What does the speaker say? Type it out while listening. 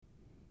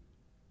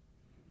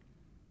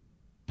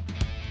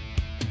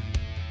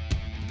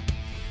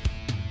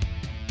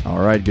All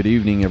right, good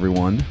evening,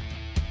 everyone.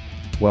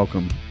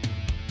 Welcome.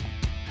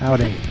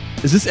 Howdy.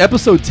 Is this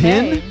episode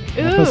 10?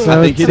 Hey. Ooh, Episode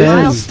I think it 10.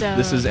 is. milestone,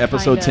 This is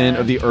episode 10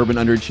 of the Urban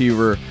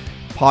Underachiever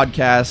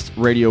podcast,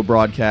 radio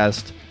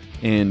broadcast,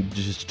 and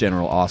just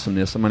general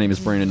awesomeness. My name is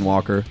Brandon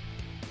Walker.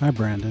 Hi,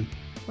 Brandon.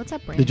 What's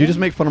up, Brandon? Did you just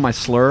make fun of my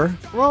slur?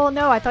 Well,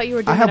 no, I thought you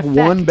were doing I have an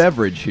effect. one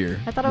beverage here.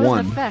 I thought it was one.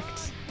 an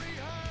effect.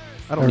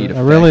 I don't need I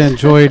a really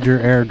enjoyed your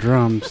air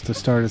drums to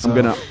start us I'm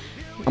off.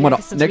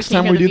 gonna Since next we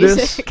can't time we hear do the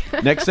this,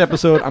 music. next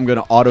episode, I'm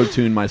gonna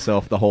auto-tune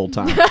myself the whole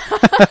time.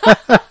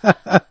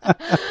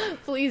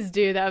 Please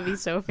do. That would be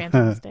so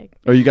fantastic.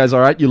 Are you guys all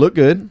right? You look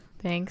good.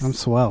 Thanks. I'm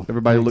swell.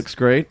 Everybody Thanks. looks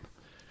great.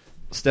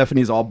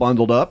 Stephanie's all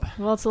bundled up.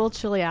 Well, it's a little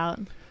chilly out.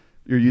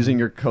 You're using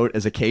your coat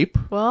as a cape.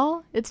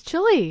 Well, it's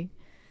chilly.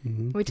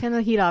 Mhm. We turn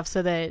the heat off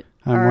so that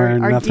I'm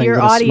wearing our nothing dear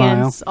but a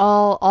audience,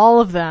 all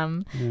of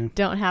them, Yeah.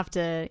 don't have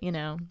to,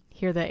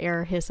 hear the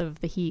air hiss of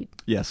the heat.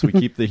 Yes, we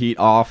keep the heat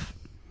off.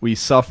 We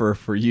suffer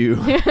for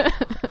you,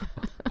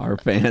 our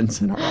fans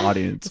and our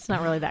audience. It's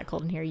not really that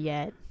cold in here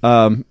yet.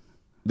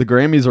 The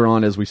Grammys are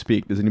on as we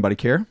speak. Does anybody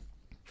care?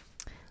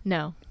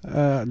 No.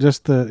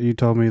 Just you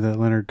told me that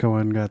Leonard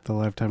Cohen got the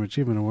Lifetime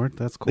Achievement Award.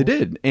 That's cool. They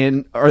did,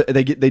 and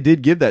they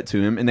did give that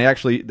to him, and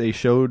they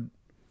showed.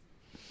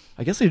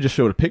 I guess they just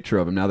showed a picture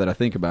of him. Now that I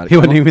think about it, He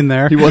wasn't even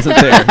there. He wasn't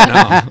there.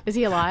 No, Is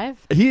he alive?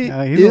 he's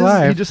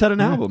alive. He just had an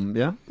Yeah. album.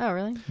 Yeah. Oh,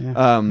 really?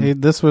 Yeah.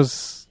 This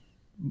was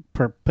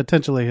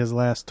potentially his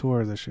last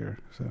tour this year.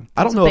 So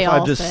I don't That's know what if they I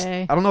all just.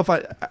 say. I don't know if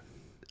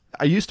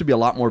I used to be a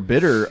lot more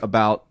bitter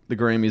about the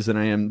Grammys than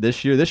I am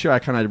this year. This year I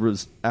kind of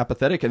was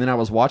apathetic, and then I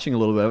was watching a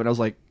little bit of it, and I was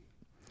like,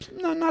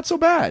 no, not so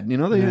bad. They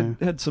Yeah.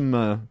 had some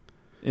it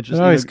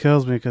interesting. always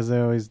kills me because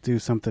they always do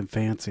something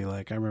fancy.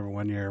 Like I remember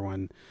one year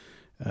when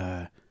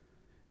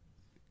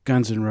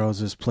Guns N'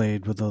 Roses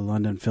played with the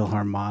London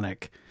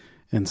Philharmonic,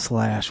 and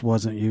Slash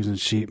wasn't using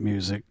sheet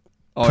music.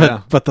 Oh but,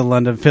 yeah, but the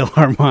London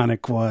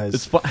Philharmonic was.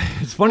 it's funny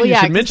Well, you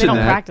yeah, should 'cause mention they don't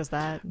that. practice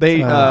that.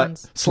 They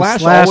Ones.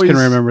 Slash Slash always can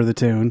remember the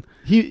tune.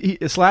 He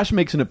Slash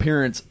makes an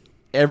appearance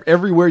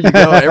everywhere you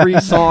go. Every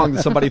song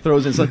that somebody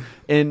throws in,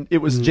 and it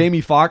was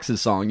Jamie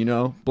Foxx's song.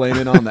 Blame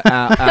it on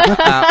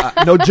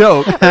the no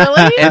joke.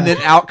 Really? And then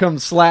out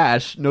comes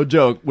Slash, no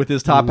joke, with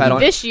his top hat on.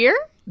 This year?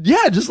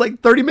 Yeah, just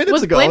like 30 minutes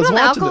Was ago. Blame I was It on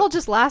the watching Alcohol it.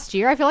 just last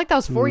year? I feel like that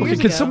was 4 years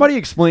ago. Can somebody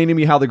explain to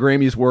me how the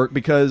Grammys work?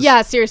 Because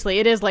Yeah, seriously,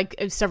 it is like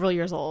several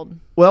years old.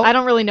 well, I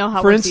don't really know how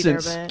it for works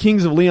instance, either, but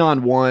Kings of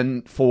Leon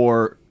won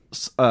for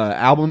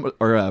album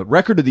or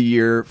record of the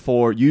year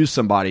for Use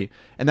Somebody,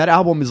 and that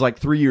album is like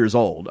 3 years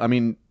old. I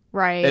mean,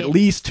 right. at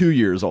least 2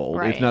 years old,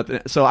 Right. if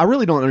not. So I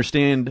really don't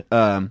understand.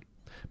 But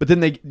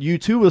then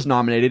U2 was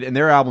nominated, and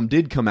their album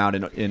did come out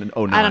in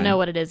 09. I don't know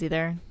what it is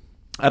either.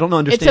 I don't It's a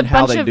understand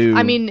how bunch they of. do.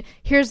 I mean,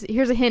 here's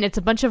a hint. It's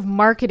a bunch of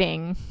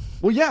marketing.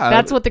 well, yeah,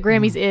 That's what the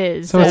Grammys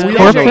is. So it's there's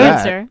corporate. your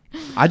answer.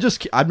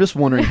 I'm just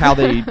wondering how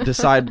they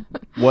decide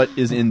what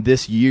is in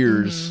this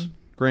year's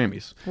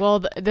Grammys. Well,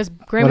 this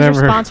Grammys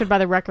Whatever. are sponsored by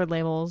the record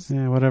labels.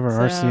 Yeah, whatever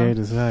So- RCA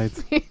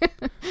decides.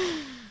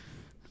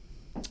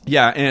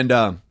 Yeah, and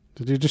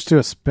Did you just do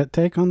a spit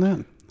take on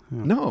that?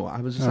 no,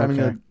 I was just Okay.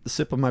 having a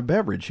sip of my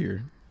beverage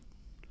here.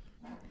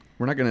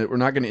 We're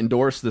not gonna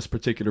endorse this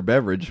particular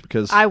beverage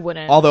because I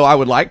wouldn't. although I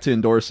would like to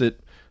endorse it,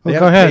 Well,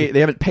 go ahead. They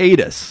haven't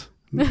paid us.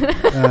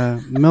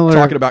 Miller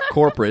Talking about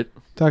corporate.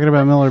 talking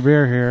about Miller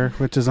Beer here,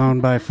 which is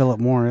owned by Philip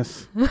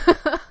Morris.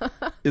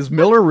 Is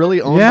Miller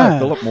really owned by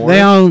Philip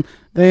Morris?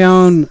 They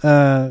own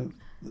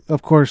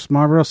of course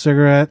Marlboro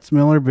cigarettes,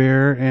 Miller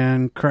Beer,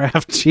 and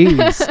Kraft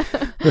cheese.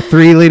 The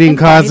three leading And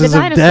Barney causes the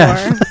of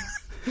dinosaur. death.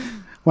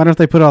 Why don't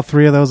they put all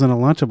three of those in a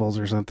Lunchables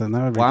or something?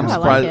 That would be Well, I'm kind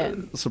of I surprised,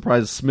 like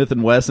surprised Smith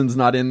and Wesson's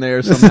not in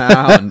there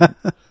somehow. And,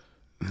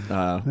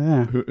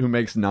 Yeah. who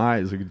makes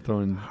knives? We could throw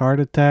in. heart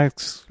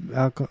attacks,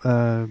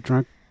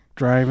 drunk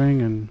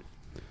driving, and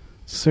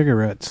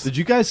cigarettes. Did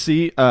you guys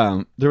see?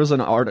 There was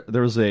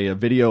a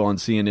video on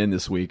CNN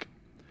this week.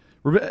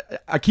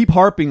 I keep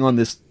harping on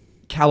this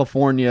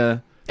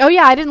California. Oh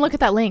yeah, I didn't look at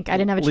that link. I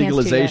didn't have a chance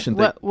Legalization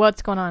to. thing.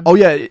 What's going on? Oh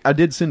yeah, I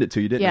did send it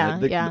to you, didn't yeah,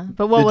 I? yeah.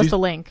 But what did was you- the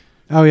link?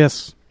 Oh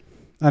yes,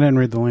 I didn't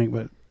read the link,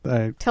 but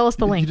Tell us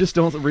the You link. just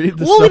don't read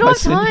the Well, we stuff don't I have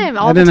send you? time.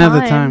 All I didn't the have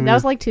time. the time, That yeah.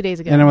 was like 2 days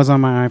ago. and it was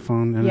on my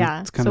iPhone. And yeah.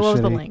 it's kind So of what was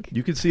shitty. the link?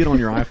 You could see it on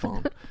your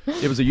iPhone.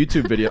 It was a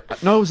YouTube video.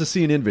 No, it was a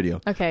CNN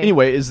video. Okay.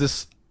 Anyway, I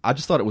just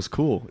thought it was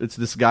cool. It's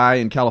this guy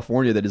in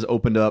California that has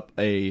opened up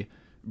a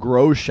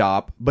grow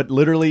shop, but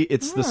literally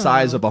it's the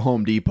size of a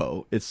Home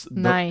Depot. It's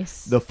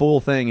Nice. the full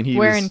thing. And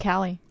Where in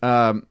Cali?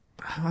 I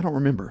don't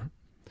remember.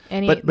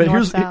 Any But north,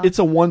 here's south? it's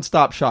a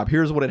one-stop shop.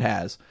 Here's what it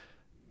has.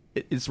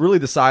 It's really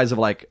the size of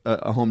like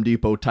a Home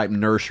Depot type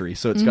nursery.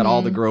 So it's got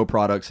all the grow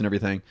products and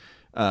everything.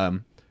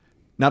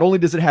 Not only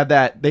does it have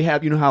that, they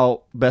have,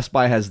 how Best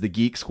Buy has the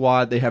Geek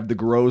Squad, they have the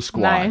Grow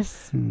Squad.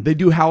 Nice. They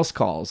do house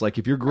calls. Like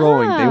if you're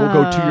growing, they will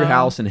go to your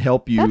house and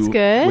help you That's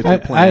good. with your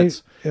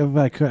plants. If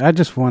I could, I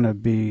just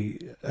want to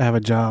have a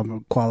job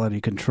of quality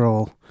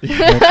control.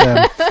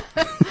 But,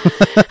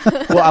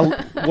 Well,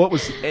 what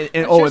was and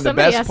sure the somebody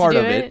best has to part do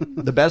of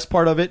it, the best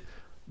part of it,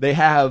 they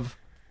have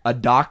a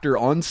doctor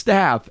on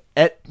staff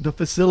at the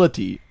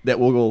facility that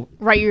will go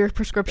Write your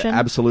prescription.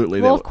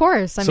 absolutely. Well, That- of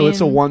course. I so mean,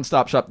 it's a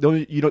one-stop shop.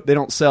 They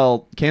don't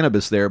sell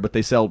cannabis there, but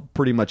they sell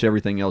pretty much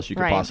everything else you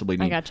could Right. possibly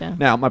need. I gotcha.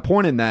 Now, my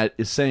point in that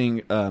is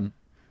saying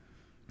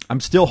I'm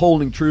still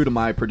holding true to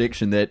my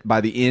prediction that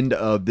by the end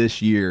of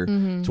this year,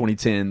 Mm-hmm.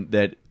 2010,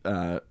 that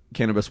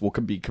cannabis will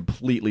be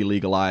completely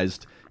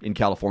legalized in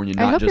California,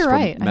 I not hope just you're for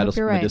right. I hope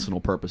you're right. medicinal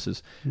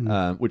purposes,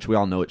 which we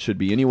all know it should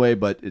be anyway,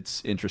 but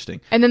it's interesting.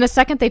 And then the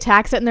second they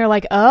tax it, and they're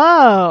like,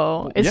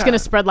 "Oh, it's Yeah. going to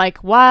spread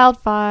like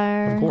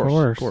wildfire."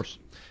 Of course.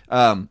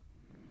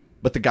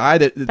 But the guy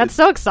That's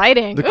so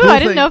exciting. the Ooh, cool I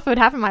didn't thing- know if it would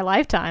happen in my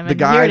lifetime. the And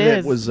guy here it that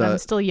is. was, I'm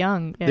still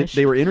young.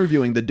 they were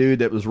interviewing the dude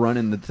that was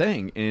running the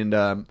thing,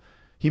 and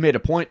he made a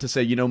point to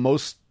say,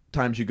 most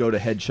times you go to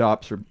head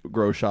shops or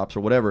grow shops or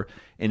whatever,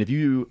 and if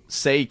you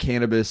say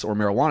cannabis or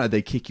marijuana,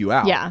 they kick you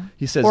out. Yeah.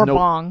 He says Or no.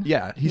 bong.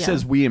 Yeah. He Yeah.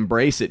 says we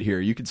embrace it here.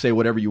 You can say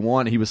whatever you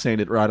want. He was saying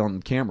it right on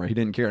camera. He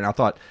didn't care, and I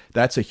thought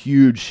that's a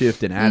huge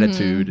shift in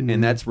attitude,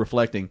 and that's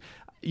reflecting.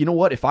 You know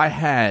what? If I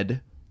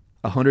had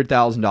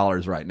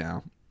 $100,000 right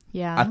now,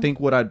 Yeah. I think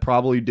what I'd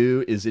probably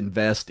do is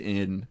invest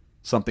in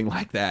something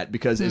like that,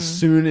 because Hmm. as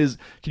soon as,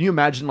 can you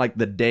imagine like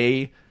the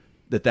day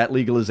that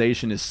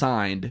legalization is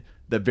signed,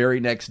 the very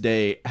next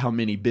day, how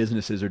many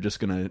businesses are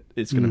just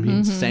it's gonna be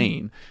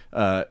insane,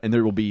 and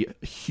there will be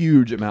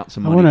huge amounts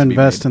of I money. want to to be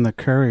invest made. in the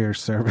courier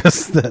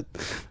service that.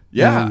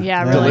 Yeah, Yeah,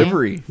 Yeah. really.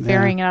 delivery.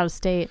 Ferrying it out of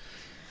state.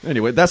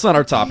 Anyway, that's not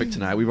our topic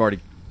tonight. We've already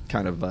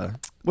kind of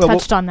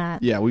Touched on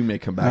that. Yeah, we may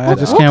come back. I to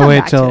just that. We'll can't come wait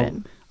back to till it.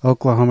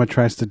 Oklahoma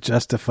tries to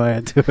justify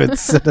it to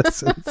its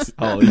citizens.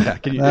 Oh yeah,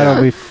 can you? That'll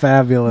yeah. be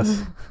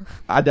fabulous.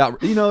 I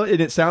doubt.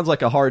 And it sounds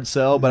like a hard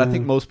sell, but I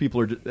think most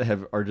people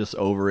are just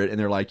over it, and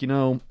they're like,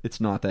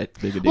 it's not that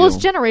big a deal. Well,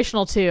 it's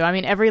generational too. I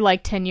mean, every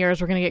 10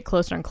 years, we're going to get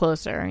closer and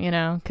closer,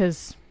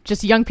 because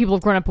just young people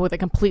have grown up with it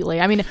completely.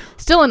 I mean,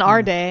 still in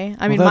our day,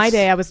 I mean, my that's-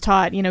 day, I was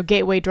taught,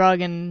 gateway drug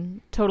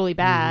and totally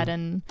bad.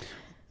 And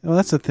Well,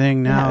 that's the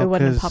thing now. it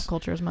wasn't in 'cause, pop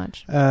culture as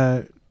much.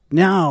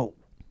 now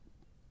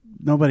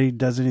nobody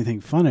does anything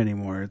fun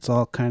anymore. It's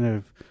all kind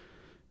of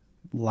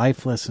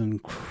lifeless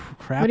and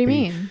crappy. What do you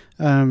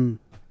mean?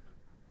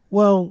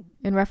 Well,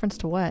 In reference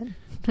to what?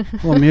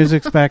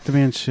 music's back to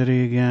being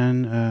shitty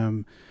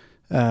again.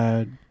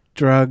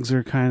 Drugs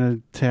are kind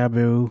of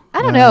taboo.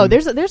 I don't know.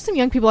 There's some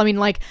young people. I mean,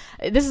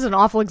 this is an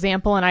awful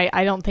example, and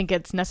I don't think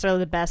it's necessarily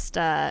the best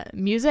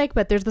music.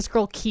 But there's this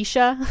girl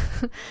Keisha,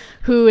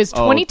 who is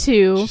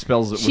 22. She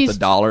spells it She's- with a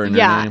dollar in her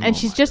yeah, name. and Oh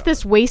she's my just God.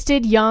 this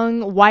wasted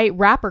young white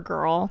rapper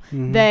girl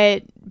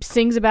that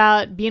sings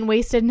about being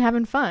wasted and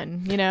having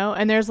fun.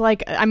 And there's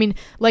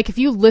if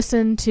you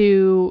listen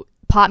to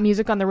pop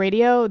music on the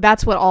radio,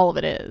 that's what all of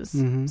it is.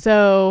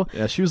 So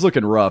Yeah, she was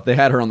looking rough. They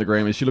had her on the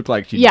Grammy. She looked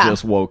like she Yeah.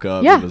 just woke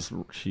up. Yeah.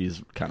 She's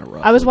kind of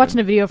rough. I was looking. watching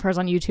a video of hers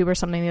on YouTube or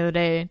something the other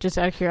day, just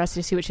out of curiosity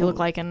to see what she looked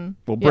like, and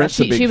Well, Brent's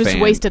a big she was fan.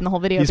 wasted in the whole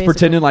video. He's basically.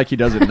 pretending like he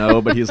doesn't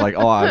know, but he's like,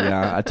 "Oh,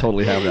 I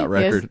totally have that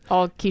He has record."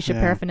 all Keisha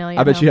Yeah. paraphernalia.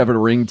 I bet now. you have a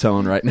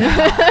ringtone right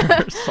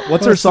now.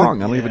 What's her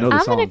song? I don't even know the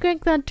I'm song. gonna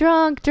drink the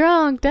drunk.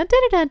 Dun, dun,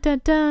 dun, dun,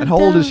 dun, dun, And how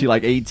old is dun. she?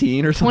 Like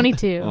 18 or something?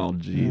 22. Oh,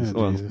 jeez. Yeah,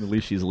 Well, Jesus. at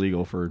least she's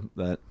legal for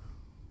that.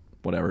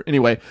 Whatever.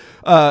 Anyway,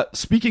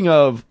 speaking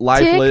of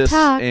lifeless, Tick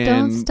tock, and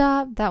don't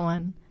stop. That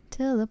one.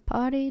 Till the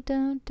party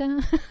don't.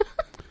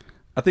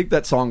 I think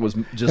that song was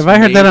just. If I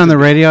heard made that on to the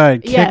be radio,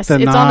 I'd kick Yes, the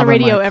it's knob on the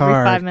radio my every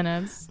car 5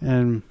 minutes.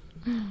 And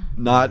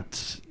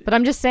Not. But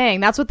I'm just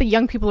saying that's what the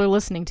young people are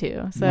listening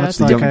to. So Much it's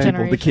The a like young different people,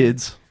 the generation.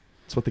 kids.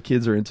 That's what the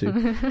kids are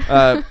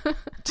into.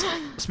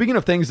 Speaking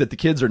of things that the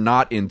kids are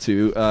not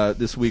into,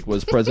 this week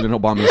was President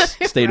Obama's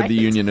State of the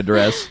Right. Union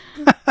address,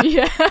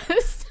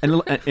 Yes.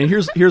 and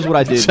here's what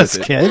I did just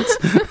with it.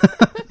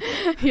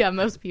 kids. Yeah,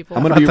 most people.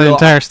 I'm gonna About be the real-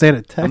 entire state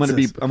of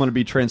Texas. I'm gonna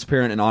be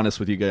transparent and honest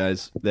with you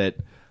guys that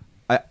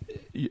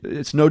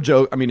it's no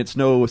joke. I mean, it's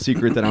no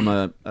secret that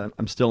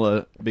I'm still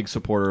a big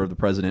supporter of the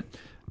president,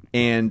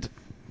 and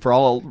for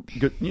all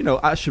good,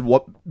 I should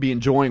be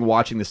enjoying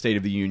watching the State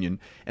of the Union.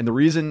 And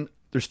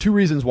there's two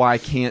reasons why I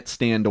can't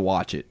stand to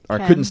watch it, or I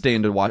Okay. couldn't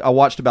stand to watch. I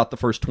watched about the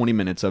first 20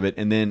 minutes of it,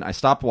 and then I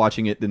stopped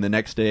watching it. Then the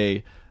next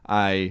day,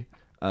 I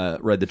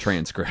read the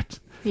transcript.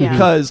 Yeah.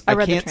 Because I I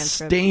read the can't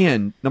transcript.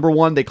 stand. Number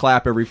one, they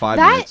clap every 5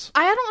 That minutes.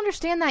 I don't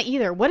understand that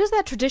either. What is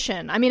that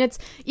tradition? I mean, it's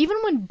even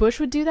when Bush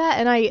would do that,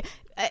 and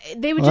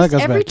they would Well, that just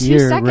goes every back 2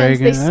 years, seconds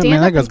Reagan. they I stand mean,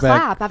 that up goes and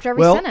back- clap after every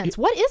Well, sentence.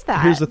 What is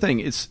that? Here's the thing: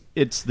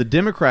 it's the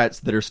Democrats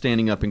that are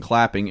standing up and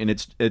clapping, and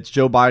it's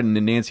Joe Biden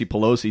and Nancy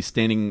Pelosi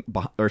sitting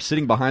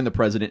behind the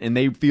president, and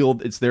they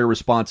feel it's their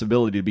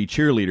responsibility to be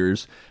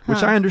cheerleaders,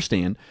 which I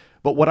understand.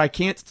 But what I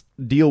can't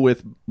deal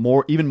with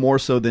even more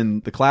so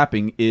than the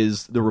clapping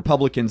is the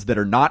Republicans that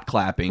are not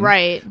clapping,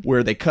 Right.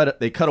 Where they cut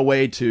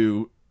away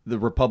to the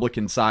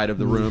Republican side of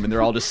the room, and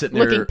they're all just sitting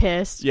there Looking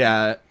pissed.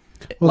 Yeah.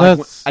 Well, Like,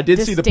 that's I did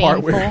see the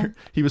part where disdainful.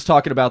 he was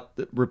talking about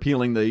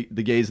repealing the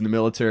gays in the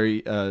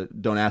military.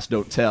 Don't ask,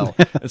 don't tell.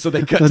 And so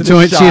they cut The to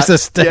Joint this Chiefs shot. of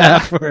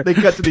Staff were they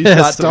cut to these pissed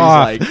shots of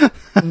off. these like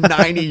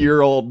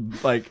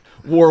 90-year-old like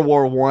World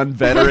War I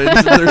veterans.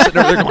 And they're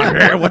sitting there going,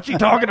 "Hey, what's he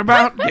talking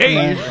about?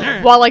 Gays."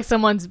 While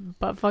someone's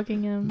butt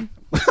fucking him.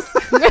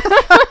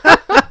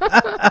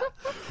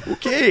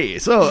 Okay,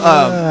 so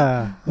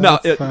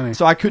funny.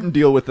 so I couldn't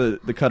deal with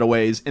the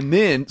cutaways, and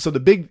then so the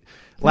big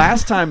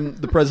last time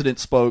the president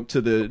spoke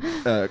to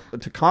the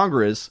to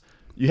Congress,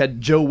 you had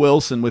Joe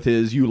Wilson with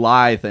his "you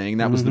lie" thing.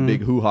 That was the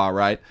big hoo-ha,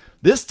 right?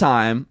 This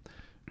time,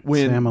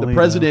 when Sam the Alito.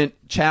 president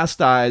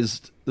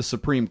chastised the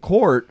Supreme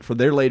Court for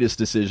their latest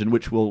decision,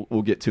 which we'll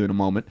get to in a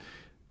moment,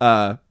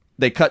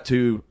 they cut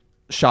to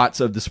shots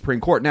of the Supreme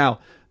Court. Now,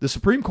 the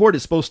Supreme Court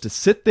is supposed to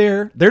sit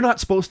there. They're not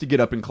supposed to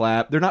get up and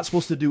clap. They're not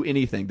supposed to do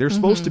anything. They're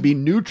supposed to be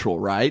neutral,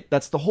 right?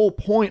 That's the whole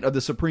point of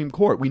the Supreme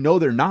Court. We know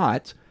they're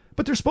not,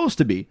 but they're supposed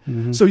to be.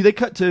 So they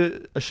cut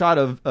to a shot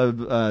of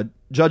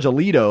Judge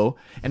Alito,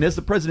 and as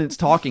the president's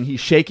talking, he's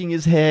shaking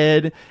his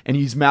head, and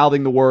he's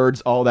mouthing the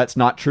words, "Oh, that's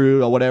not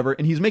true," or whatever,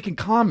 and he's making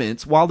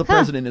comments while the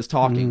president is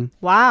talking.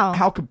 Wow.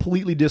 How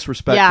completely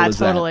disrespectful Yeah, is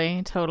that?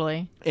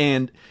 totally.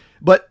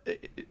 But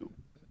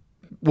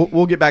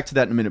we'll get back to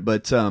that in a minute.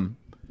 But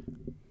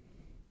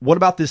what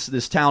about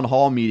this town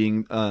hall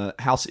meeting,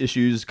 House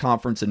Issues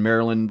Conference in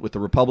Maryland with the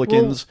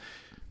Republicans?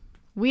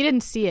 We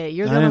didn't see it.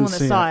 You're the I only didn't one that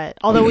see saw it. it.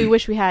 Although we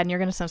wish we had, and you're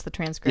going to send us the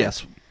transcript.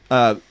 Yes.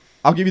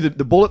 I'll give you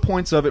the bullet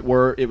points of it.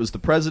 Were it was the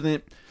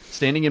president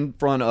standing in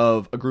front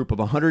of a group of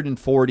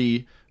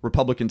 140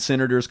 Republican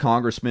senators,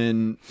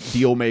 congressmen,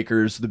 deal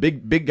makers, the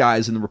big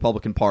guys in the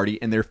Republican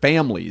Party, and their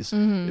families.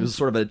 It was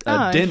sort of a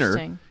dinner.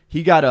 Interesting.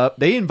 He got up.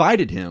 They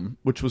invited him,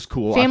 which was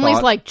cool. I Families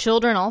thought. like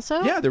children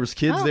also? Yeah, there was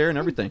kids Oh. there and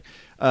everything.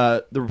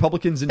 The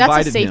Republicans invited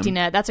That's a safety him.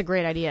 net. That's a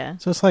great idea.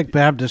 So it's like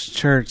Baptist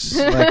church,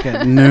 like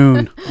at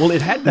noon. Well,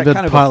 it had that Good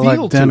kind of a potluck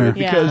feel dinner. to it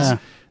because Yeah.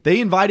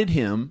 they invited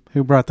him,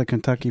 Who brought the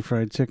Kentucky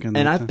Fried Chicken?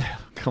 and that time?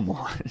 come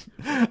on,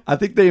 I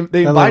think they That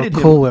invited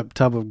little Cool him. Whip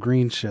tub of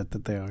green shit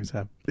that they always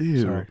have.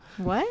 Ew. Sorry.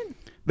 What?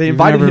 They You've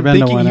invited never him been to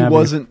thinking one, he have you?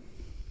 wasn't.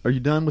 Are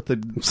you done with the?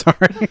 I'm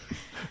sorry.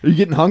 Are you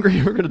getting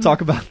hungry? We're going to talk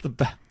about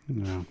the.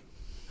 No.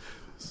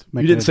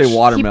 You didn't say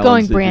watermelons.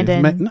 going, did you?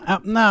 Brandon.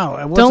 No,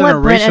 it wasn't Don't let a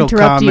Brent racial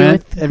interrupt you comment.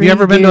 with Have you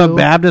ever green been to goo. a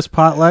Baptist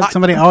potluck?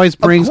 Somebody always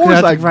brings Of course,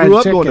 I Kentucky Fried grew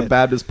up Chicken. going to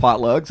Baptist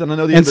potlucks, and I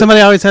know the And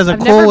somebody always has a I've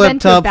Cool never Whip been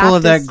to a tub full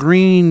of that Baptist-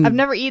 green. I've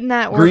never eaten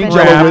that or green been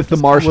jello to with the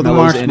Baptist.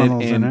 marshmallows in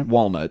marshmallows it in and it.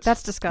 walnuts.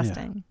 That's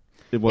disgusting.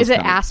 It was Is it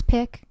kinda-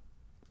 aspic?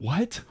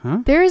 What?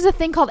 There is a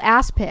thing called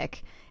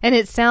aspic, and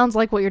it sounds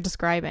like what you're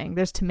describing.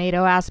 There's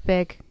tomato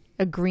aspic,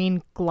 a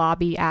green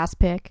globby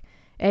aspic,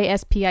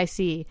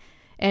 ASPIC,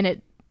 and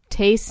it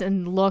tastes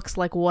and looks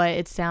like what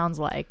it sounds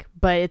like,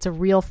 but it's a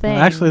real thing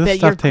Actually, this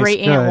that your stuff tastes great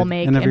good. aunt will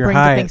make and and if you're bring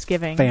high, to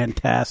Thanksgiving. It's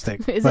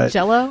fantastic. Is But it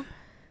Jello?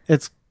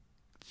 It's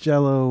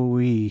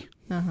Jello-y.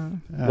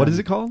 What is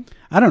it called?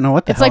 I don't know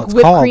what the It's hell like it's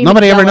whipped called. cream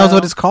Nobody and ever knows Jell-O.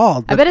 what it's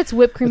called. I bet it's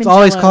whipped cream it's and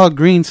always Jell-O. called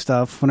green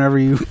stuff whenever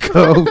you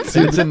go. And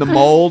it's in the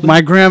mold.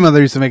 My grandmother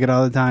used to make it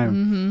all the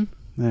time.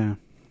 Yeah,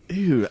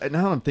 Ew.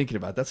 Now I'm thinking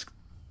about it, that's.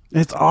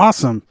 it's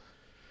awesome.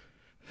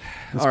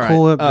 It's All right.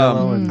 Cool Whip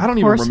Jell-O and- I don't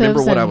even Horses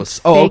remember what I and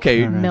was. Oh, fake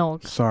okay.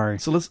 milk. Sorry.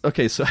 So let's.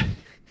 Okay,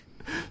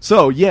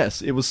 so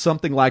yes, it was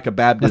something like a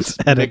Baptist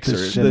Let's edit mixer.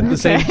 this shit The out.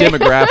 same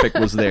demographic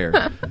was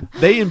there.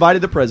 They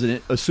invited the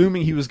president,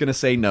 assuming he was going to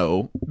say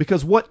no,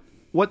 because what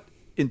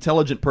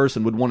intelligent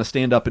person would want to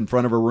stand up in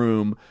front of a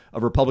room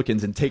of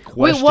Republicans and take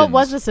questions? Wait, what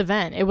was this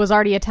event? It was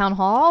already a town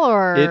hall,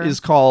 or It is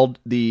called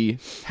the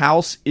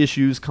House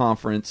Issues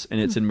Conference, and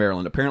it's in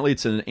Maryland. Apparently,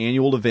 it's an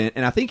annual event,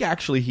 and I think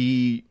actually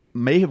he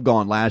may have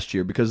gone last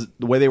year because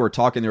the way they were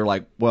talking, they were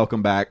like,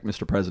 "Welcome back,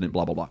 Mr. President,"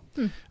 blah blah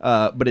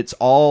blah. But it's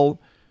all.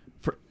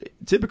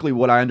 Typically,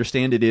 what I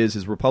understand it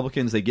is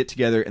Republicans, they get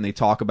together and they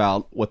talk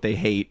about what they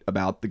hate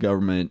about the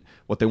government,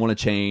 what they want to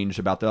change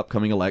about the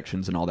upcoming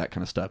elections, and all that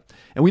kind of stuff.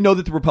 And we know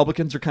that the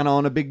Republicans are kind of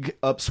on a big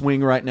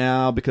upswing right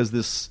now because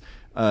this.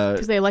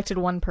 because they elected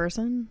one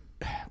person.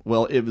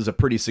 Well, it was a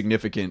pretty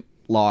significant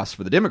loss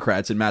for the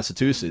Democrats in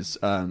Massachusetts.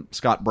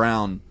 Scott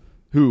Brown,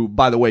 who,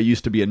 by the way,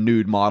 used to be a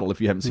nude model. If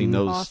you haven't seen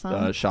those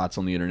Awesome. shots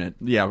on the internet,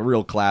 yeah,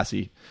 real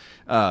classy.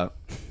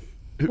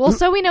 Well,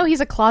 so we know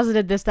he's a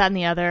closeted this, that, and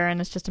the other,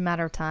 and it's just a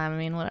matter of time. I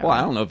mean, whatever. Well,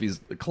 I don't know if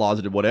he's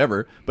closeted,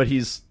 whatever, but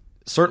he's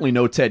certainly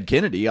no Ted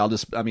Kennedy. I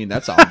mean,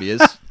 that's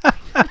obvious.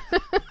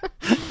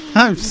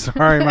 I'm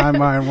sorry, my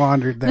mind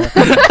wandered there.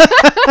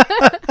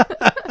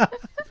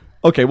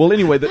 Okay, well,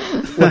 anyway,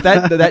 what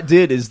that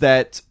did is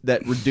that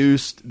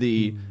reduced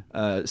the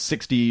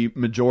 60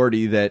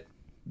 majority that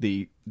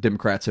the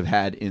Democrats have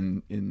had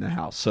in the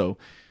House. So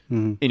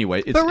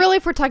anyway, it's But really,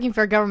 if we're talking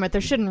fair government,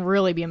 there shouldn't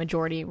really be a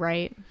majority,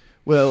 right?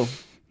 well,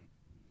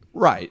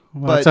 right.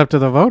 Well, but it's up to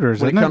the voters,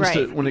 when isn't it it? comes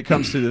to Right. when it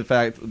comes to the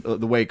fact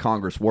the way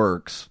Congress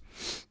works,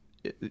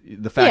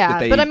 the fact Yeah, that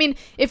they but I mean,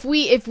 if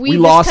we We this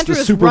lost country the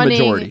was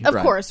supermajority, running, of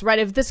right. course, right?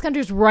 If this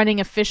country's running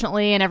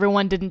efficiently and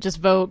everyone didn't just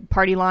vote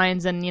party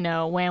lines and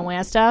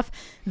wham stuff,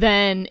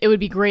 then it would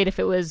be great if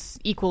it was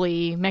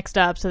equally mixed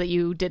up so that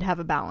you did have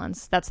a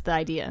balance. That's the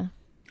idea.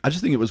 I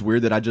just think it was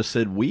weird that I just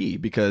said we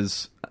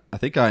because I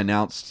think I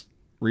announced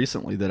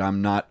recently that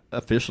I'm not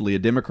officially a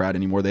Democrat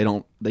anymore.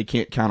 They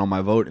can't count on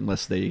my vote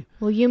unless they.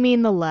 Well, you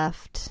mean the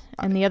left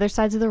and the other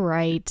side's of the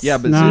right. Yeah,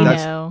 but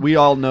No. see, we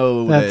all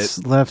know That's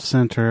that. left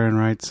center and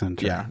right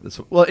center. Yeah.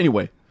 Well,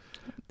 anyway,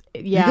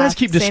 Yeah, you guys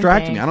keep same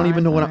distracting thing. me. I don't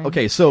even know what. Fine.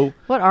 Okay, so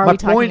What are my we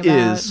talking point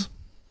about? is,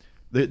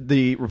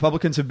 the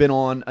Republicans have been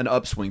on an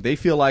upswing. They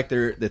feel like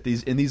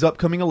in these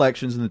upcoming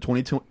elections, in the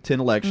 2010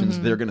 elections,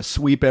 Mm-hmm. they're going to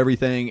sweep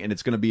everything, and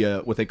it's going to be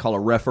what they call a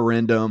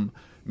referendum,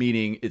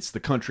 meaning it's the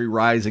country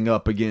rising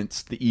up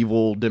against the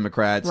evil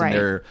Democrats Right. and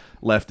their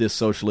leftist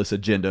socialist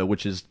agenda,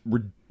 which is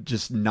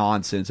just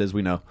nonsense, as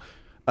we know.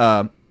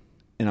 And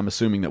I'm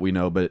assuming that we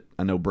know, but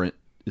I know Brent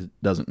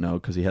doesn't know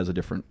because he has a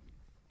different.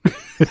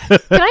 Can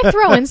I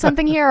throw in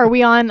something here? Are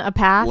we on a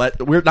path?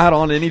 We're not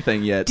on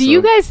anything yet. Do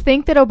you guys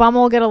think that Obama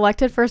will get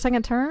elected for a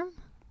second term?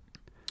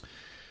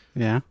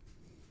 Yeah.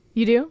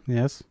 You do?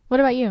 Yes.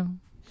 What about you?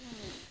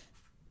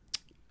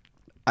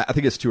 I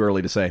think it's too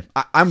early to say.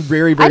 I'm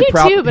very, very I do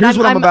proud. too, but Here's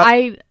what I'm about.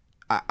 I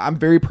I'm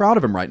very proud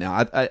of him right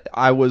now.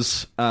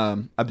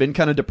 I've been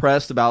kind of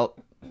depressed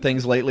about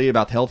things lately,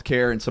 about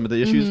healthcare and some of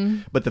the issues.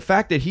 Mm-hmm. But the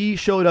fact that he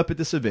showed up at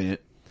this event,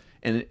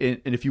 and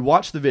if you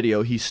watch the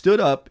video, he stood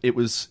up. It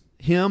was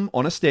him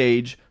on a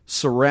stage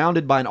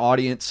surrounded by an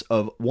audience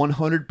of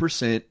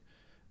 100%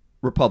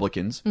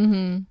 Republicans.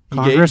 Mm-hmm.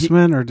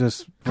 Congressmen or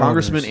just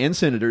Congressmen voters? and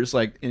senators,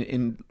 like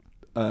in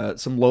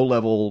some lower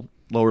level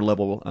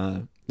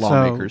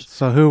lawmakers.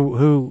 So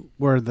who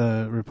were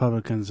the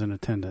Republicans in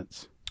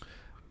attendance?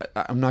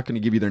 I'm not going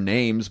to give you their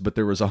names, but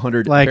there was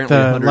 100. Like apparently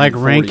the 140 like of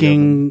them.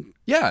 ranking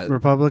Yeah,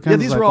 Republicans, Yeah,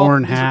 these like are all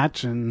Orrin these are-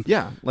 Hatch and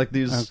Yeah, like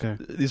these.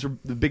 Okay. These are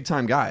the big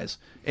time guys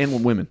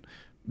and women.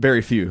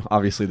 Very few,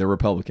 obviously, they're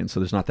Republicans, so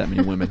there's not that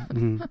many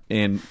women.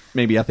 And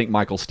maybe I think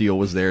Michael Steele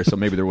was there, so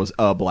maybe there was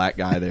a black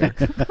guy there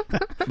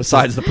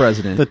besides the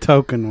president. the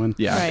token one.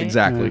 Yeah, Right.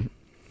 exactly.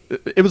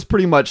 It was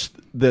pretty much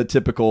the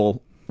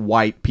typical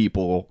white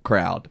people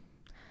crowd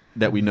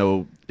that we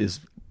know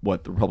is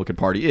what the Republican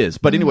Party is.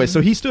 But anyway,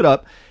 so he stood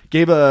up,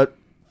 gave a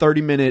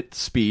 30-minute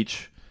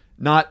speech.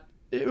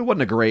 It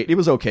wasn't it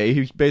was okay.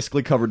 He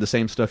basically covered the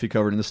same stuff he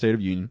covered in the State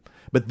of Union.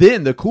 But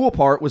then the cool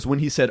part was when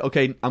he said,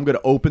 okay, I'm going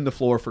to open the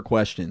floor for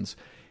questions.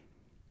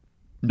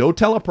 No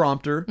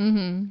teleprompter.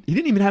 Mm-hmm. He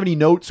didn't even have any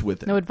notes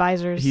with him. no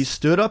advisors. He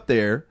stood up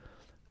there.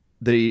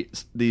 The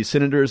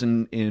senators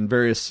and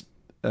various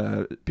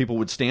people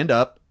would stand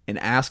up and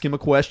ask him a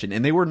question,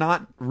 and they were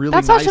not really.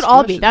 That's how nice it should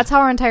all be. questions. That's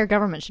how our entire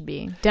government should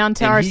be. Down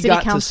to And our he city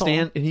got council.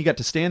 and he got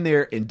to stand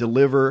there and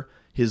deliver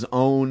his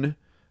own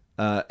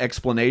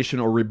explanation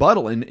or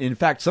rebuttal. And in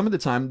fact, some of the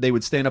time they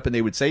would stand up and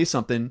they would say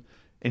something,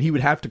 and he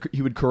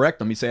would correct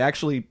them. He'd say,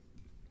 "Actually,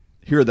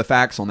 here are the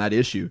facts on that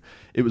issue."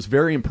 It was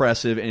very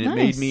impressive, and it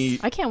made Nice. me.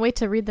 I can't wait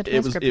to read the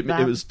It was transcript of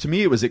that. it was to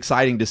me. It was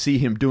exciting to see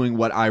him doing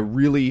what I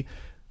really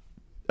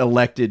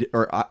elected,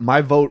 or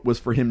my vote was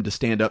for him to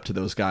stand up to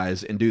those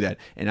guys and do that.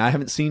 And I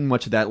haven't seen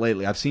much of that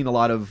lately. I've seen a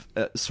lot of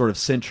sort of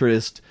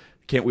centrist,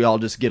 can't we all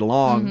just get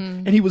along?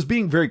 And he was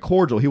being very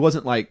cordial. He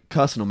wasn't like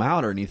cussing them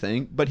out or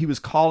anything, but he was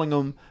calling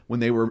them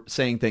when they were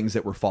saying things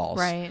that were false.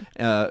 Right.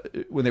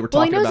 When they were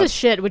Well, he talking knows about his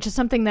shit, which is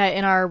something that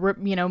in our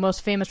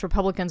most famous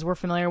Republicans we're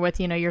familiar with.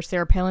 Your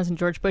Sarah Palins and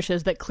George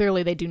Bushes, that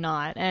clearly they do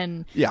not.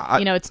 And Yeah,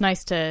 it's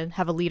nice to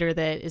have a leader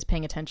that is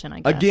paying attention. I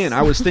guess. Again,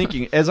 I was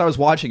thinking as I was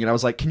watching it, I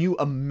was like, can you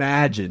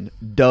imagine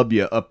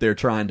W up there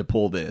trying to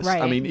pull this?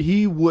 Right. I mean,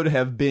 he would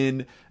have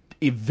been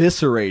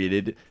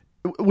eviscerated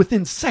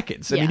within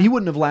seconds. I Yeah. mean, he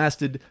wouldn't have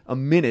lasted a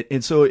minute,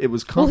 and so it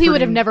was comforting. Well, he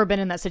would have never been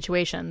in that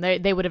situation.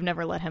 They would have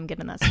never let him get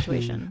in that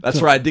situation.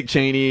 That's right, Dick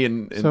Cheney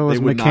and So was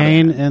they would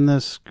McCain not have. in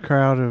this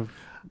crowd of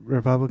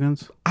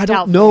Republicans? I don't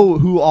Doubtful. know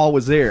who all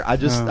was there. I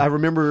just Oh. I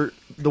remember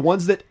the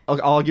ones that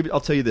I'll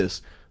tell you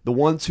this: the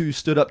ones who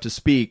stood up to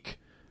speak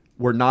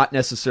were not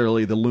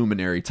necessarily the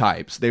luminary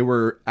types. They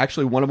were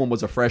actually, one of them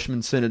was a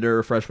freshman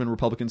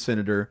Republican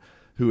senator,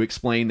 who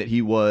explained that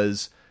he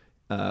was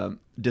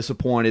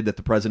disappointed that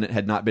the president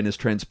had not been as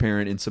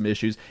transparent in some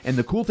issues. And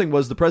the cool thing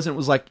was the president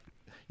was like,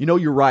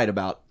 you're right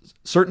about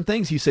certain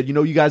things. He said,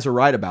 you guys are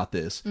right about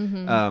this.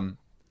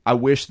 I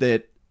wish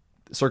that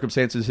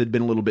circumstances had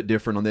been a little bit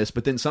different on this,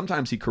 but then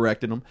sometimes he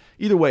corrected them.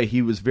 Either way,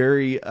 he was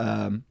very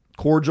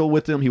cordial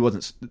with them.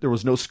 There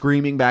was no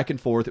screaming back and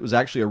forth. It was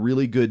actually a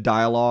really good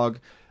dialogue,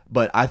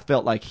 but I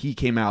felt like he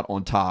came out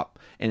on top.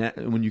 And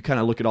when you kind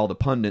of look at all the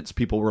pundits,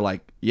 people were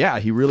like, yeah,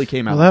 he really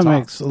came out Well, on that top.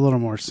 makes a little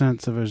more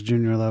sense of his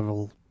junior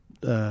level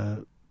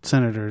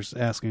senators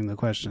asking the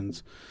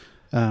questions.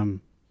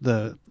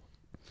 The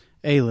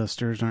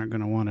A-listers aren't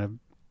going to want to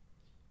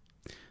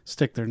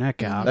stick their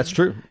neck out. That's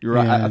true. You're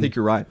right. I And think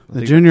you're right.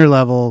 The junior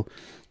level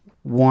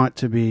want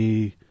to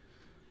be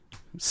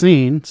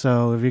seen,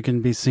 so if you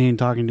can be seen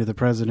talking to the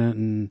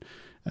president,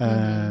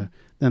 and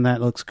then that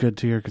looks good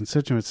to your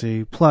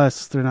constituency.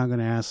 Plus, they're not going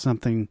to ask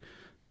something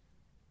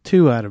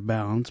too out of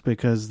bounds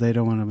because they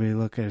don't want to be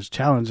looked at as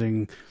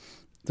challenging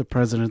the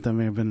president that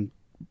may have been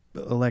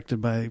elected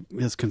by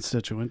his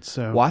constituents.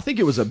 So, well, I think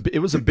it was a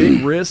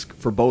big risk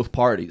for both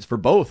parties, for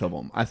both of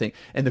them, I think.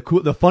 And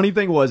the funny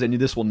thing was, and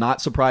this will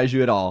not surprise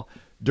you at all,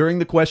 during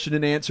the question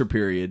and answer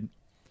period,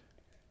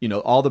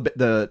 all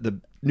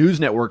the news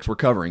networks were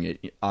covering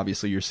it.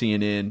 Obviously, your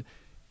CNN.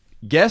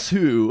 Guess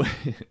who?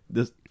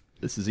 This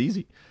is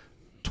easy.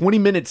 20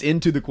 minutes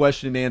into the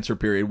question and answer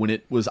period, when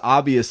it was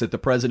obvious that the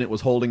president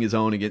was holding his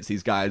own against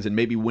these guys and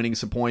maybe winning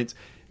some points,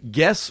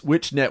 guess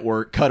which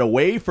network cut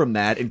away from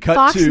that and cut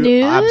Fox to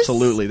News?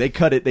 Absolutely. They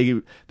cut it.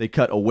 They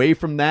cut away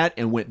from that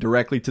and went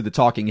directly to the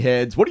talking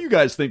heads. What do you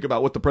guys think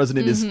about what the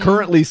president is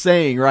currently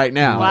saying right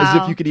now? Wow.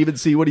 As if you could even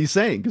see what he's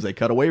saying, because they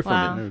cut away from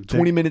Wow. it.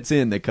 20 minutes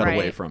in, they cut Right,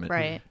 away from it.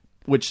 right.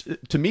 Which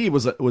to me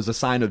was a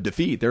sign of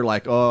defeat. They're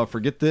like, oh,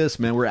 forget this,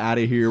 man. We're out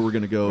of here. We're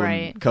going to go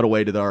Right. and cut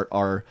away to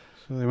our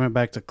So they went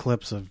back to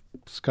clips of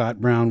Scott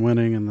Brown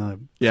winning and the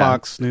Yeah.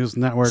 Fox News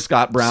Network.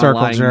 Scott Brown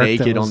circle lying jerk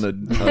naked that was-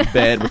 on the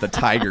bed with a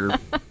tiger or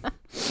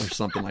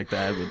something like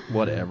that. But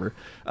whatever.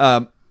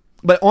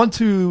 But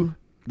onto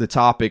the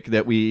topic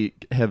that we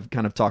have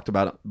kind of talked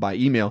about by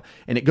email,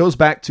 and it goes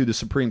back to the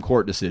Supreme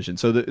Court decision.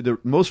 So the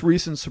most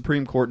recent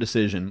Supreme Court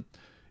decision,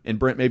 and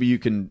Brent, maybe you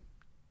can.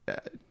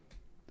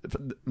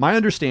 My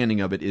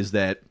understanding of it is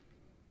that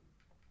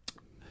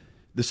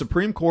the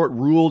Supreme Court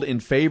ruled in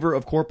favor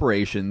of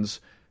corporations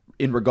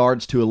in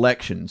regards to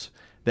elections,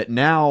 that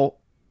now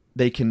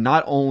they can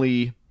not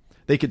only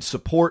they could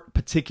support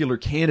particular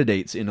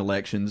candidates in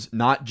elections,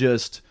 not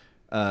just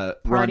run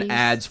Parties.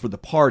 ads for the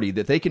party,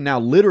 that they can now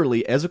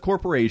literally, as a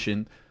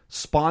corporation,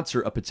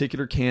 sponsor a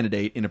particular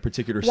candidate in a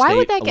particular Why state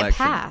would that election. get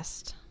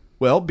passed?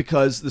 Well,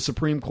 because the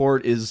Supreme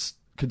Court is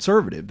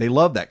conservative. They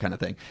love that kind of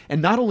thing.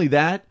 And not only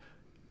that,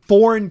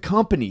 foreign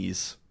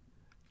companies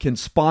can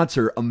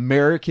sponsor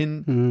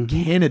American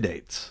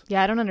candidates.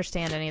 Yeah, I don't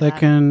understand any of They that.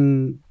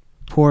 can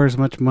pour as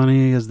much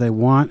money as they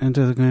want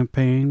into the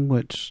campaign,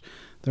 which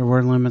there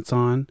were limits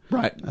on.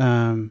 Right.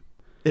 Um,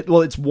 It's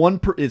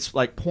it's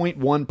like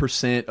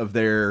 0.1% of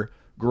their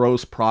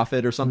gross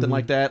profit or something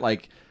like that.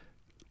 Like,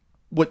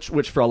 which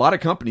for a lot of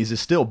companies is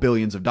still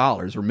billions of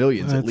dollars or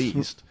millions at That's-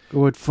 least.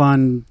 would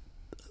fund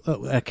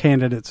a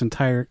candidate's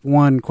entire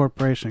one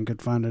corporation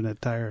could fund an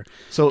entire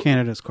So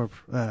candidate's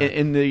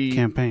in the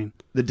campaign.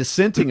 the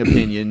dissenting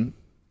opinion,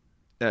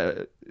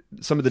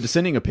 some of the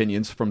dissenting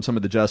opinions from some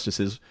of the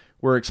justices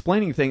were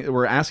explaining things,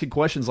 were asking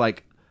questions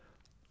like,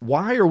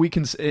 why are we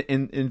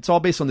and it's all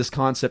based on this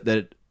concept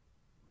that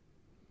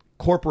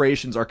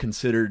corporations are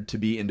considered to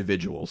be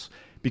individuals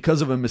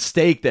because of a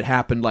mistake that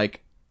happened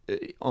like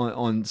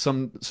on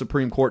some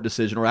Supreme Court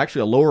decision, or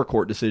actually a lower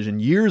court decision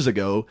years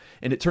ago,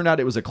 and it turned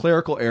out it was a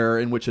clerical error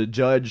in which a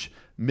judge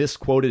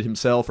misquoted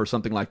himself or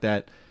something like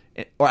that.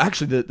 Or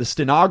actually the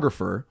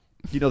stenographer,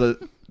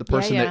 the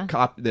person Yeah.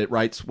 that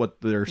writes what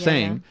they're Yeah,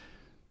 saying,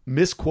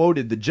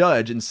 misquoted the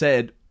judge and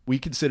said, we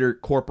consider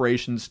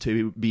corporations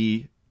to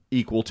be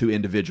equal to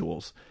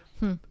individuals.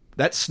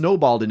 That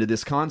snowballed into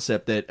this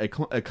concept that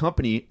a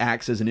company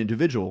acts as an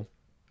individual.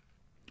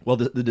 Well,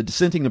 the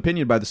dissenting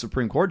opinion by the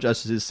Supreme Court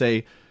justices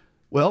say,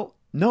 well,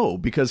 no,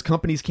 because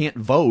companies can't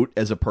vote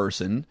as a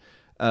person.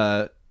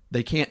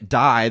 They can't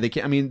die. They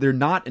can't. I mean, they're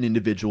not an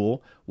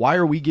individual. Why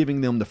are we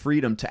giving them the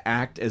freedom to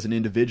act as an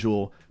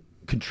individual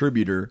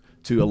contributor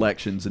to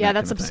elections? And Yeah,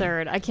 that that's kind of thing?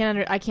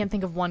 absurd. I can't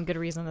think of one good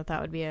reason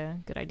that would be a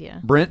good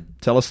idea.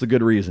 Brent, tell us the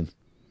good reason.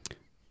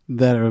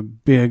 That it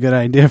would be a good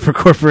idea for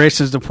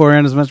corporations to pour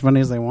in as much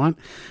money as they want.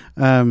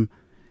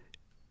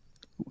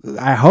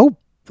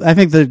 I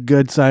think the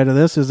good side of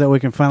this is that we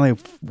can finally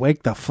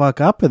wake the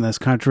fuck up in this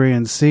country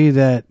and see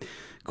that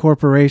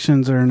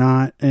corporations are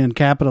not, and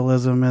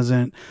capitalism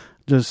isn't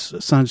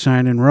just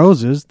sunshine and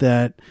roses,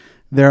 that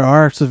there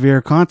are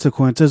severe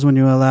consequences when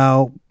you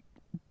allow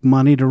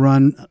money to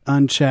run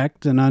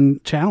unchecked and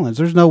unchallenged.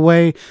 There's no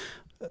way.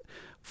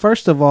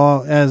 First of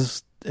all,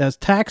 as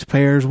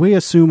taxpayers, we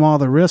assume all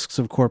the risks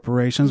of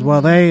corporations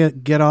while they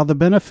get all the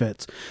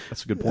benefits.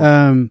 That's a good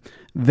point.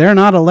 They're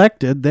not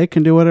elected. They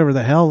can do whatever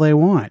the hell they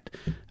want.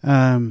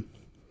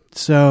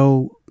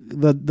 So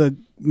the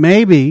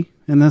maybe,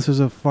 and this is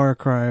a far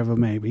cry of a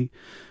maybe,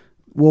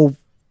 we'll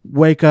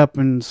wake up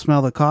and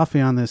smell the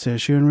coffee on this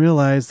issue and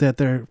realize that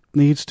there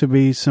needs to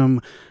be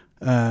some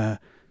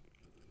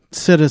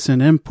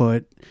citizen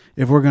input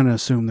if we're going to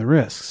assume the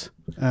risks.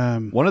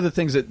 One of the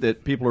things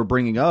that people are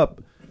bringing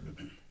up,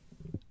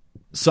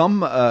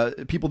 some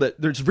people that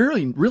there's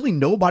really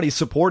nobody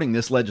supporting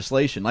this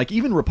legislation. Like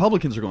even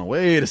Republicans are going,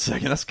 wait a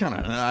second, that's kind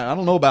of, I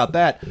don't know about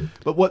that.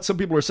 But what some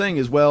people are saying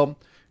is, well,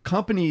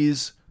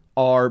 companies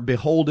are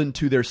beholden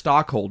to their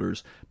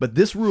stockholders, but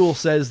this rule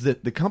says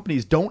that the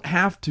companies don't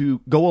have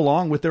to go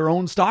along with their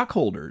own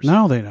stockholders.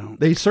 No, they don't.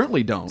 They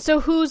certainly don't. So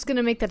who's going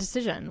to make that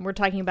decision? We're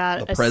talking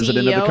about The a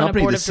president CEO of the company, and the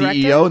a board of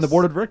CEO, directors? and the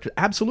board of directors.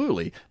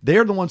 Absolutely.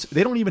 They're the ones,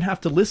 they don't even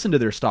have to listen to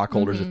their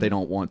stockholders if they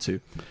don't want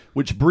to.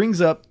 Which brings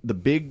up the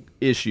big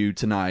issue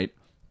tonight: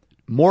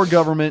 more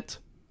government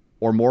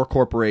or more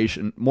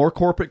corporation, more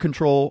corporate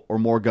control or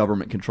more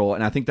government control.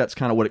 And I think that's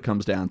kind of what it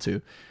comes down to.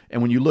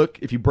 And when you look,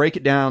 if you break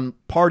it down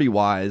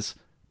party-wise,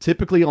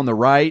 typically on the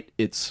right,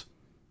 it's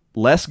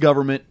less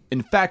government.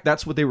 In fact,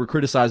 that's what they were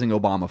criticizing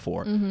Obama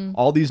for.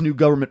 All these new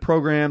government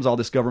programs, all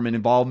this government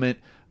involvement,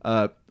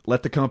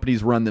 let the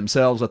companies run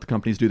themselves, let the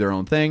companies do their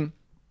own thing.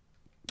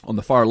 On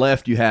the far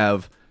left, you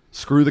have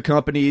screw the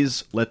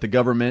companies, let the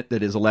government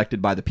that is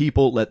elected by the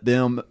people, let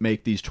them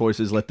make these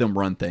choices, let them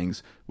run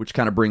things, which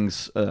kind of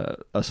brings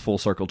us full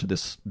circle to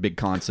this big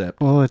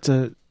concept. Well,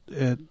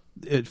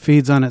 it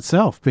feeds on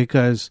itself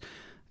because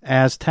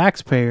as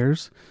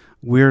taxpayers,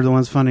 we're the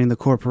ones funding the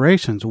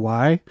corporations.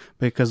 Why?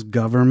 Because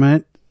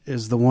government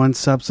is the one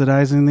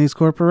subsidizing these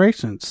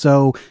corporations.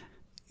 So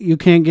you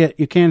can't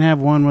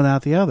have one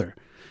without the other.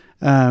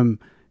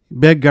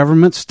 Big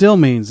government still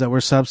means that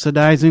we're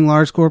subsidizing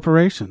large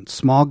corporations.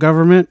 Small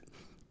government,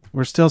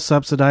 we're still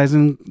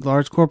subsidizing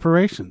large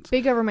corporations.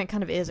 Big government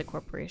kind of is a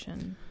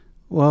corporation.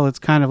 Well, it's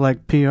kind of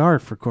like PR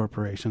for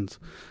corporations.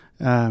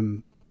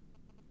 I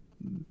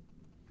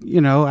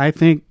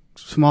think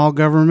small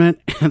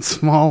government and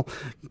small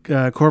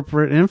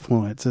corporate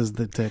influence is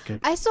the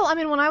ticket.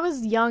 When I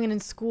was young and in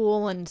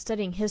school and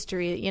studying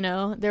history,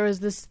 there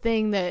was this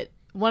thing that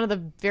one of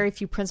the very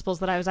few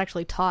principles that I was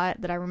actually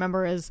taught that I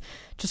remember is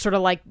just sort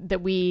of like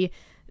that we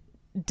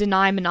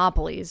deny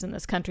monopolies in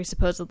this country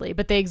supposedly,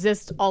 but they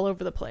exist all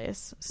over the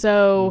place.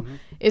 So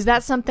is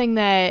that something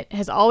that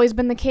has always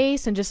been the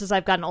case and just as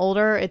I've gotten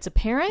older it's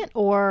apparent,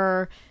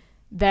 or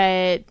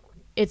that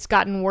it's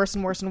gotten worse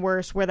and worse and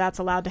worse where that's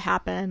allowed to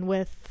happen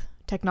with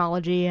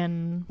technology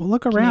and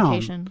look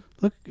communication?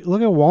 Around.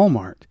 Look at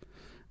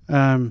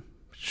Walmart.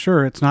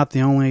 Sure, it's not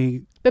the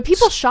only but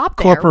people shop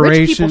there.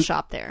 Rich people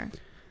shop there.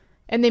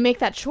 And they make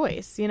that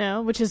choice,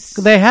 which is...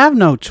 They have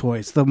no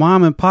choice. The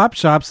mom and pop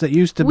shops that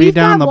used to be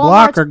down the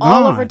block are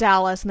gone. all over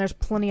Dallas, and there's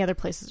plenty other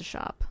places to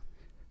shop.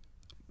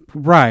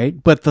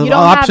 Right, but the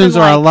options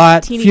are a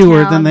lot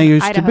fewer than they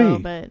used to be.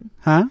 But,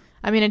 huh?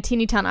 In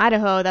teeny town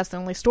Idaho, that's the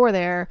only store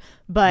there.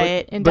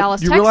 But in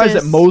Dallas, you Texas... You realize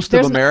that most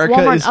of America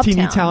is uptown.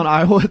 teeny town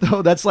Iowa,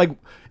 though? That's like...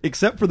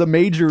 Except for the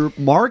major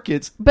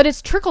markets. But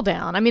it's trickle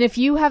down. If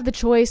you have the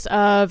choice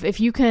of,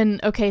 if you can,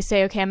 I'm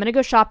going to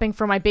go shopping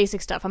for my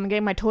basic stuff. I'm going to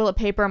get my toilet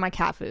paper and my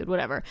cat food,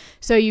 whatever.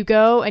 So you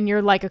go and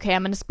you're like, okay,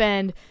 I'm going to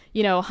spend,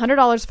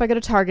 $100 if I go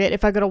to Target.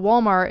 If I go to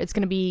Walmart, it's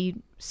going to be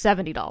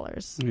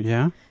 $70.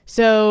 Yeah.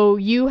 So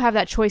you have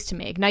that choice to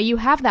make. Now you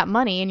have that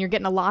money and you're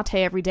getting a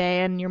latte every day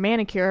and your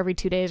manicure every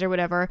 2 days or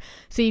whatever.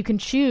 So you can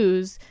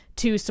choose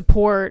to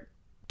support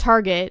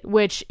Target,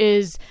 which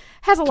has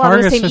a lot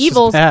of the same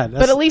evils,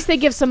 but at least they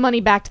give some money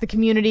back to the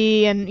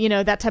community and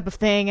that type of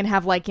thing, and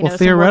have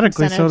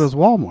theoretically so does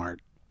Walmart.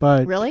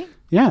 But really,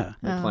 yeah,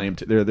 they claim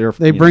to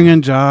they bring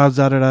in jobs.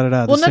 Well,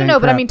 no,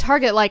 but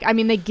Target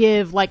they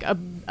give like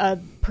a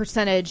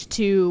percentage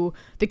to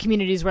the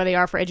communities where they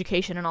are for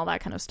education and all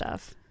that kind of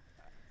stuff.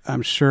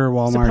 I'm sure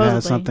Walmart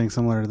has something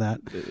similar to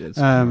that. It's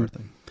a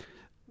thing.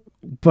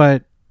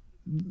 But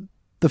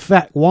the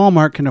fact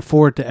Walmart can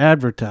afford to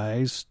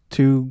advertise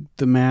to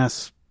the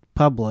mass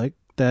public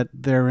that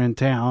they're in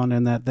town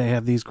and that they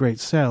have these great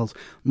sales,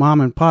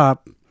 mom and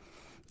pop,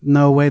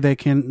 no way they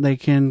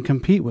can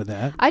compete with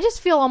that. I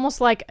just feel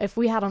almost like if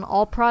we had on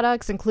all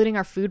products, including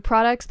our food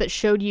products, that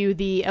showed you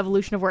the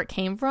evolution of where it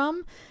came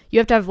from, you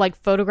have to have like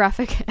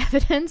photographic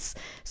evidence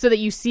so that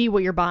you see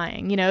what you're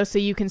buying, so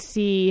you can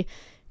see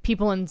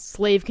people in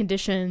slave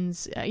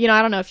conditions. I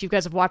don't know if you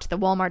guys have watched the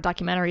Walmart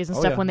documentaries and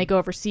stuff when they go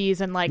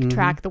overseas and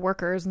track the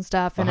workers and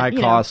stuff. The and high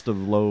cost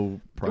of low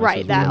prices.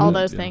 Right, all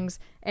those things.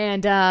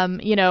 And,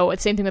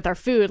 it's same thing with our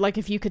food. Like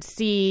if you could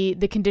see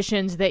the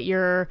conditions that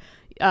your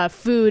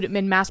food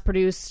in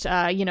mass-produced,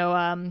 I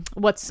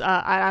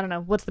don't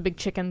know, what's the big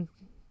chicken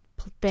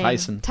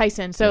thing?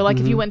 Tyson. So like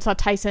if you went and saw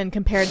Tyson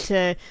compared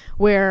to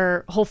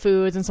where Whole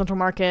Foods and Central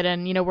Market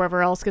and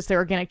wherever else gets their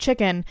organic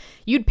chicken,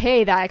 you'd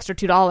pay that extra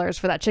 $2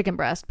 for that chicken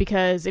breast,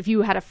 because if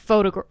you had a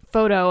photo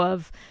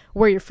of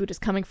where your food is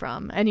coming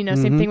from. And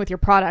same thing with your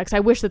products.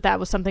 I wish that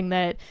was something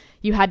that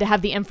you had to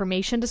have the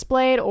information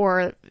displayed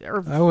or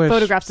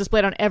photographs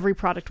displayed on every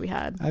product we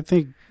had. I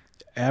think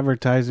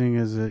advertising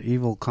is an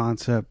evil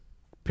concept,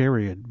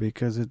 period,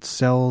 because it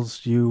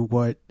sells you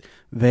what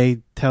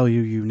they tell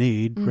you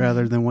need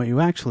rather than what you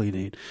actually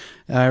need.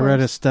 I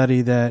read a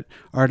study that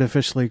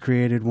artificially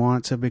created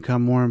wants have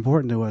become more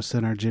important to us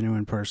than our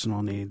genuine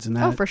personal needs, and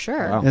that for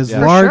sure is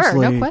largely, for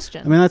sure, no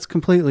question. That's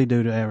completely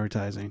due to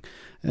advertising.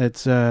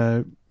 It's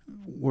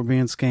we're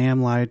being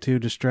scammed, lied to,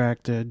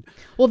 distracted.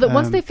 Well,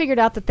 once they figured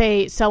out that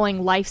they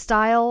selling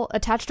lifestyle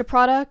attached to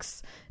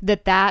products,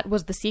 that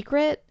was the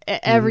secret,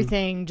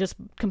 everything just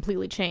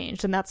completely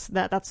changed, and that's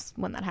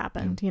when that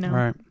happened.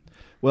 Right.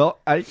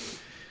 Well,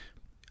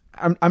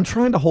 I'm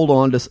trying to hold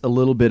on to a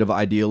little bit of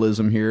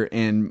idealism here,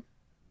 and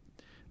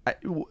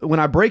when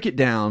I break it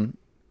down,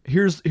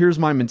 here's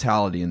my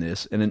mentality in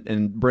this,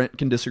 and Brent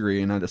can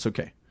disagree, and that's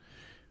okay.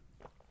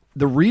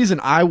 The reason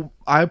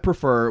I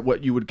prefer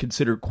what you would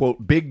consider,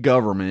 quote, big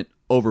government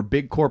over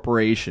big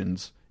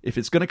corporations, if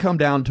it's going to come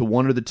down to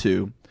one or the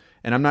two,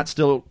 and I'm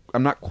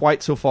not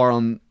quite so far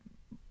on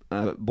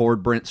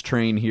board Brent's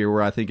train here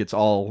where I think it's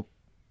all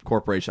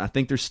corporation. I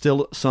think there's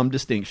still some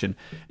distinction.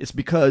 It's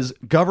because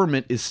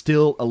government is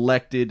still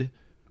elected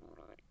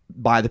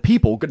by the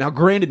people. Now,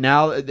 granted,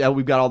 now that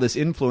we've got all this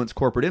influence,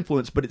 corporate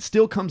influence, but it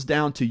still comes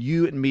down to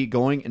you and me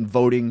going and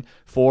voting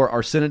for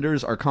our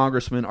senators, our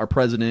congressmen, our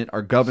president,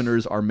 our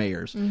governors, our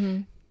mayors.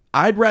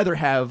 I'd rather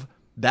have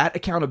that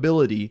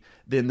accountability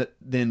than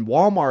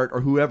Walmart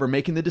or whoever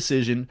making the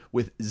decision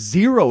with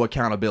zero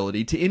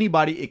accountability to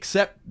anybody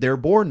except their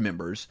board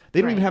members.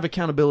 They don't even have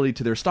accountability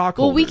to their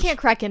stockholders. Well, we can't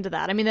crack into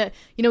that. I mean,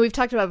 we've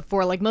talked about it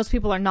before. Like, most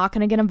people are not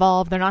going to get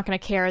involved. They're not going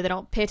to care. They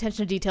don't pay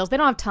attention to details. They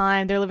don't have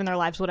time. They're living their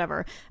lives,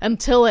 whatever,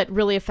 until it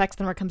really affects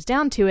them or comes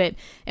down to it.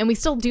 And we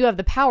still do have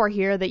the power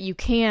here that you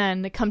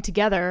can come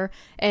together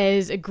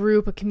as a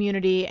group, a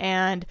community,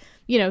 and,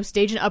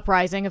 stage an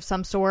uprising of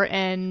some sort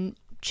and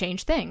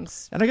change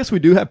things. And I guess we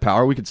do have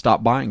power. We could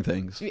stop buying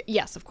things.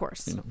 Yes, of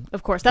course.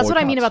 Of course. That's what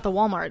I mean about the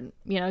Walmart,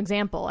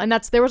 example. And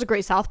there was a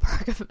great South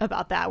Park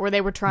about that, where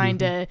they were trying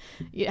to,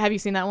 have you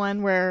seen that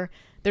one where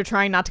they're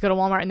trying not to go to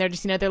Walmart and they're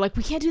just, they're like,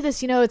 we can't do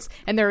this,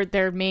 and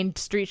their main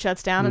street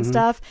shuts down and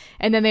stuff.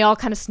 And then they all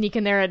kind of sneak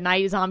in there at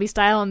night, zombie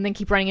style, and then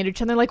keep running into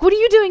each other. They're like, what are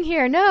you doing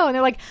here? No. And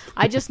they're like,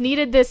 I just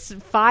needed this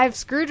 5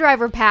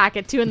 screwdriver pack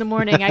at 2 a.m.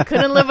 I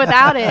couldn't live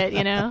without it,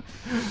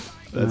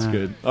 That's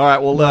good. All right,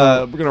 well,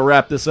 we're going to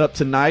wrap this up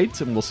tonight,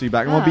 and we'll see you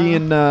back. I'm going to be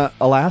in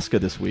Alaska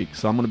this week,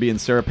 so I'm going to be in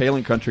Sarah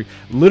Palin country.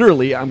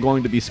 Literally, I'm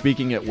going to be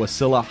speaking at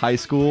Wasilla High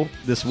School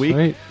this week.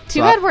 Sweet. Too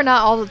bad we're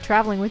not all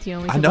traveling with you,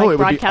 and we can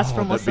broadcast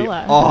from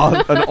Wasilla.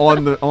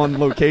 On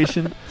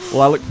location.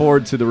 Well, I look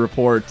forward to the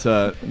report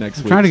next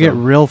week. Trying to get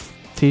real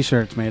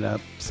T-shirts made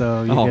up,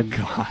 so you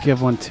could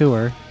give one to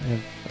her.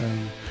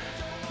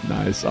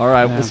 Nice. All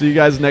right, we'll see you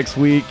guys next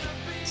week.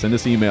 Send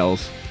us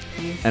emails.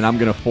 And I'm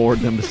going to forward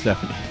them to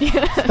Stephanie.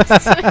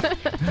 Yes.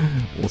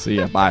 We'll see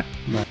you. Bye.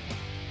 Bye.